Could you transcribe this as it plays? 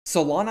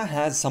Solana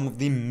has some of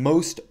the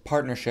most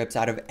partnerships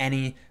out of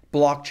any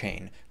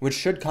blockchain, which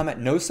should come at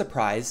no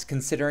surprise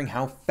considering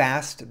how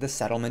fast the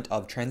settlement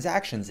of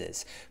transactions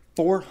is.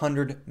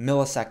 400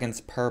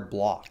 milliseconds per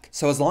block.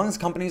 So as long as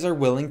companies are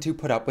willing to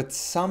put up with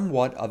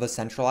somewhat of a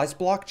centralized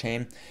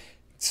blockchain,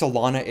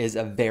 Solana is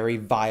a very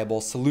viable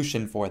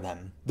solution for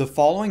them. The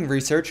following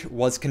research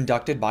was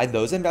conducted by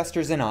those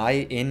investors and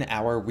I in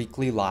our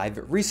weekly live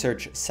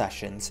research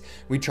sessions.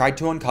 We tried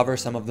to uncover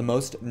some of the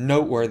most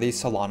noteworthy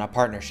Solana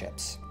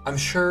partnerships. I'm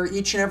sure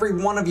each and every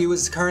one of you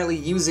is currently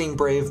using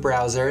Brave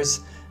browsers.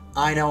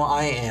 I know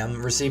I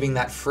am, receiving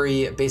that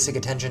free basic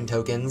attention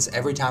tokens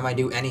every time I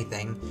do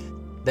anything.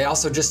 They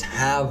also just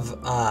have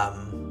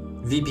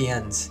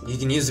VPNs. You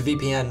can use a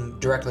VPN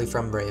directly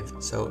from Brave,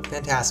 so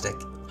fantastic.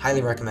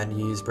 Highly recommend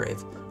you use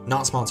Brave.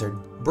 Not sponsored.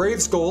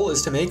 Brave's goal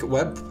is to make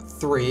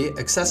Web3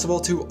 accessible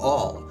to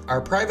all.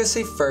 Our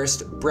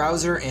privacy-first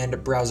browser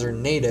and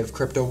browser-native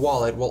crypto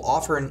wallet will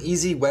offer an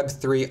easy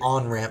Web3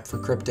 on-ramp for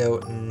crypto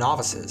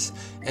novices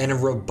and a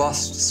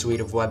robust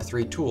suite of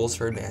Web3 tools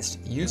for advanced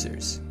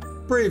users.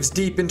 Brave's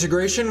deep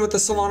integration with the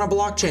Solana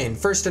blockchain,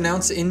 first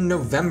announced in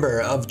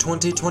November of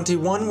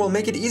 2021, will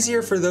make it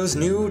easier for those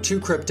new to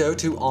crypto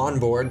to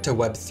onboard to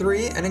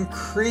Web3 and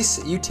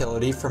increase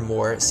utility for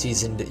more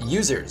seasoned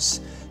users.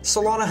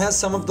 Solana has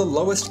some of the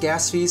lowest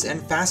gas fees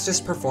and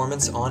fastest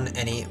performance on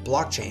any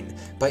blockchain.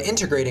 By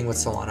integrating with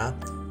Solana,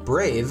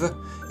 Brave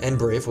and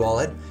Brave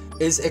Wallet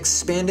is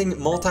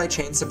expanding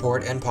multi-chain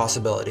support and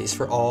possibilities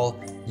for all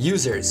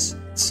users.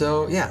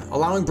 So yeah,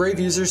 allowing Brave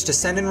users to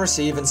send and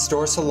receive and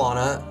store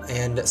Solana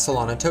and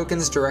Solana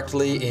tokens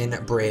directly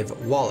in Brave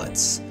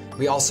wallets.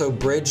 We also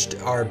bridged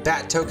our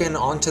BAT token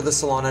onto the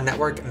Solana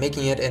network,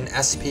 making it an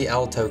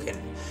SPL token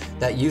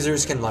that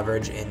users can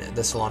leverage in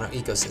the Solana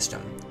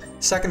ecosystem.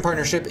 Second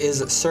partnership is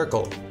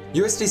Circle.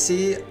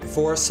 USDC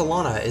for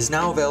Solana is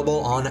now available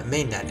on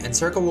mainnet, and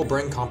Circle will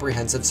bring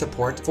comprehensive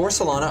support for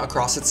Solana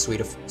across its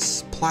suite of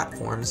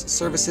platforms,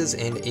 services,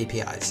 and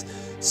APIs.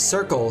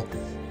 Circle,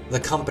 the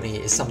company,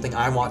 is something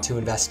I want to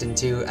invest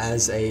into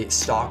as a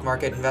stock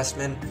market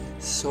investment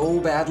so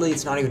badly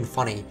it's not even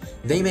funny.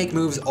 They make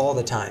moves all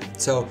the time.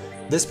 So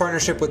this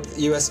partnership with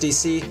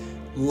USDC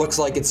looks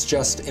like it's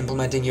just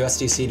implementing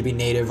USDC to be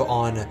native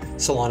on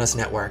Solana's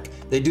network.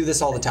 They do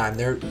this all the time.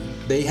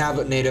 They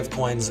have native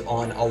coins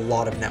on a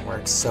lot of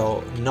networks,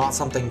 so not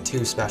something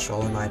too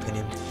special in my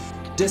opinion.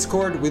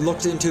 Discord, we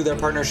looked into their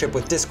partnership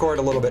with Discord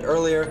a little bit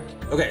earlier.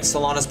 Okay,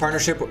 Solana's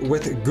partnership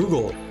with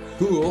Google.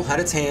 Google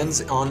had its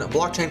hands on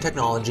blockchain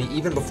technology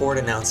even before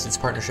it announced its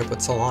partnership with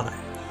Solana.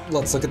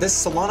 Let's look at this.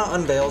 Solana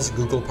unveils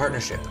Google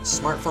partnership.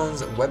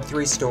 Smartphones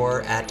Web3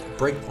 store at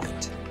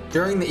Breakpoint.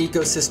 During the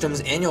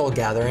ecosystem's annual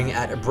gathering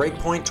at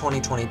Breakpoint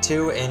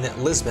 2022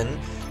 in Lisbon,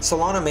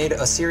 Solana made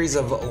a series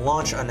of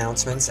launch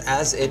announcements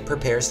as it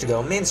prepares to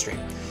go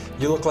mainstream.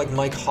 You look like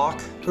Mike Hawk.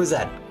 Who's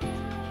that?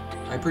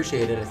 I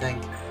appreciate it, I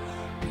think.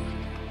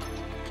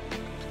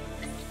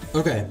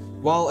 Okay,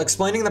 while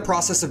explaining the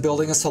process of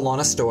building a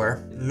Solana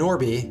store,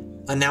 Norby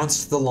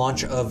announced the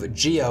launch of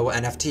Geo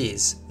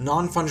NFTs,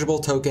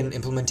 non-fungible token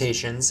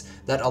implementations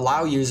that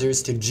allow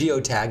users to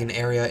geotag an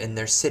area in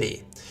their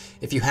city.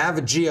 If you have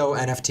a Geo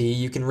NFT,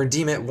 you can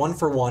redeem it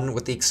one-for-one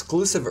with the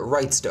exclusive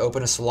rights to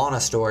open a Solana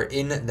store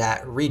in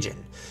that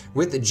region.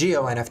 With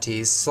Geo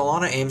NFTs,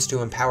 Solana aims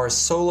to empower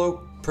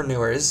solo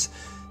entrepreneurs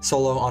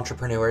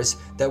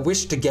that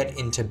wish to get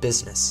into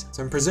business.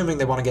 So I'm presuming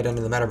they want to get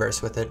into the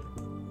metaverse with it.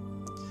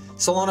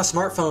 Solana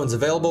smartphones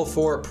available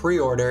for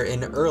pre-order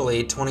in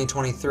early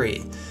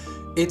 2023.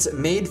 It's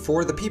made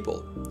for the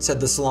people, said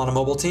the Solana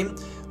mobile team,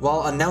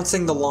 while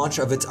announcing the launch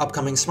of its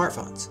upcoming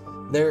smartphones.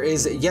 There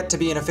is yet to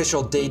be an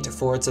official date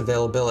for its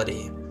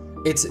availability.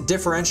 Its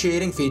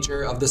differentiating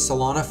feature of the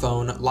Solana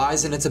phone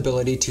lies in its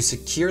ability to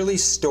securely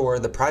store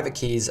the private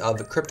keys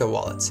of crypto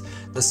wallets.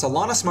 The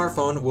Solana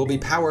smartphone will be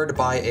powered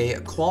by a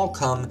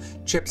Qualcomm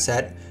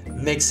chipset.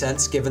 Makes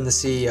sense given the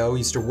CEO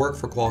used to work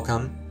for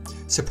Qualcomm.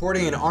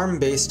 Supporting an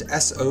ARM-based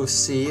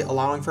SoC,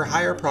 allowing for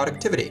higher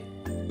productivity.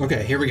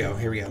 Okay, here we go.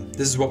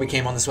 This is what we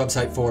came on this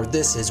website for.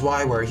 This is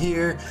why we're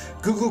here.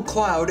 Google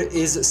Cloud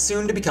is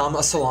soon to become a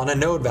Solana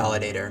node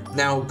validator.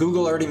 Now,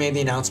 Google already made the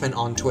announcement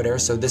on Twitter,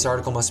 so this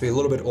article must be a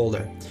little bit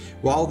older.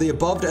 While the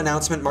above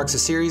announcement marks a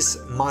serious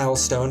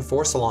milestone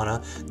for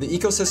Solana, the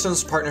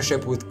ecosystem's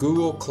partnership with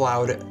Google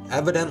Cloud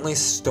evidently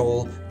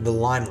stole the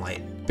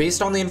limelight.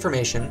 Based on the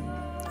information,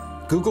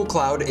 Google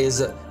Cloud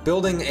is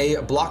building a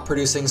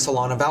block-producing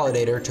Solana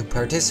validator to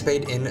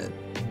participate in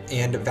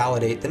and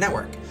validate the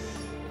network.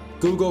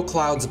 Google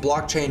Cloud's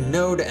blockchain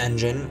node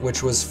engine,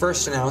 which was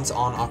first announced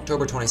on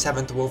October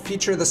 27th, will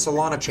feature the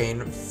Solana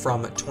chain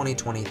from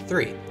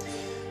 2023.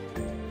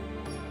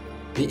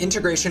 The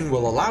integration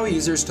will allow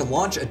users to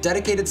launch a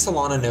dedicated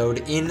Solana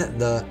node in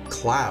the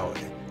cloud.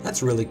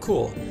 That's really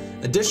cool.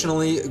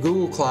 Additionally,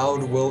 Google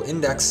Cloud will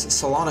index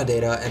Solana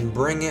data and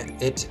bring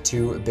it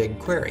to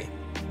BigQuery.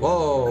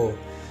 Whoa!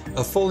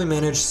 A fully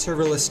managed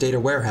serverless data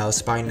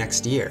warehouse by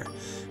next year,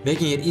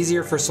 making it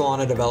easier for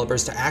Solana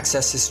developers to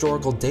access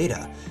historical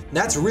data.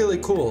 That's really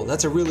cool.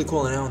 That's a really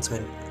cool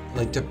announcement.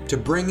 like to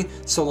bring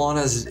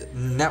Solana's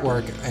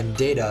network and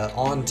data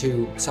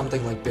onto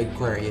something like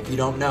BigQuery. If you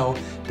don't know,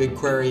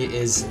 BigQuery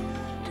is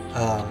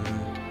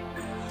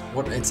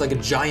it's like a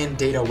giant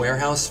data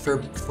warehouse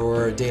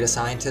for data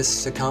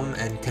scientists to come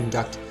and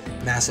conduct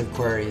massive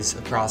queries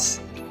across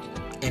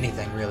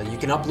anything, really. You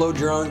can upload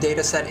your own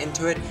data set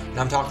into it, and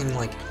I'm talking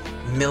like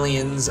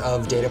millions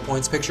of data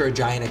points. Picture a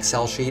giant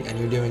Excel sheet and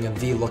you're doing a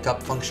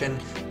VLOOKUP function,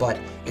 but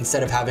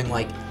instead of having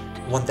like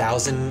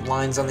 1,000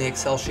 lines on the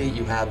Excel sheet,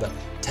 you have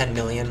 10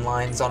 million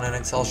lines on an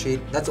Excel sheet.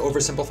 That's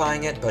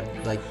oversimplifying it, but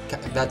like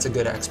that's a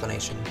good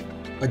explanation.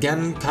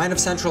 Again, kind of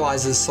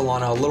centralizes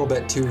Solana a little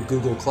bit to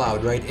Google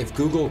Cloud, right? If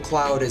Google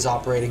Cloud is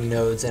operating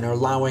nodes and are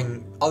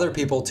allowing other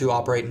people to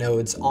operate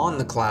nodes on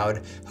the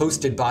cloud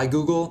hosted by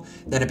Google,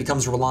 then it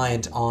becomes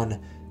reliant on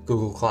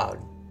Google Cloud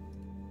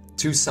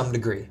to some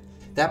degree.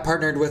 That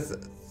partnered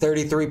with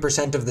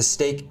 33% of the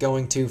stake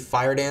going to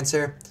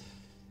FireDancer.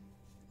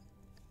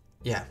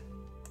 Yeah,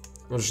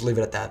 we'll just leave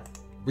it at that.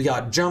 We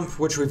got Jump,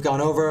 which we've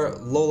gone over.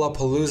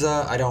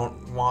 Lollapalooza, I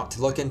don't want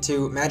to look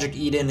into. Magic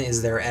Eden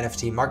is their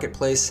NFT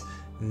marketplace.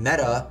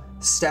 Meta,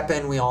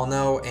 StepN, we all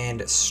know,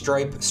 and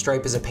Stripe.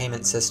 Stripe is a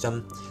payment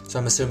system, so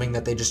I'm assuming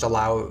that they just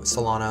allow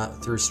Solana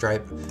through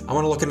Stripe. I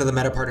want to look into the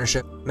Meta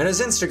partnership. Meta's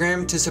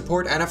Instagram to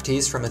support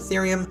NFTs from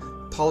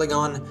Ethereum,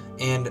 Polygon,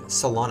 and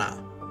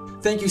Solana.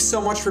 Thank you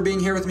so much for being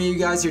here with me, you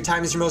guys. Your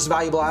time is your most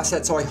valuable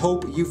asset, so I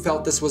hope you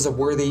felt this was a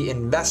worthy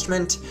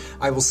investment.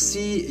 I will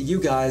see you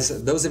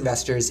guys, those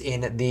investors,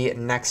 in the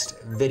next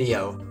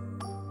video.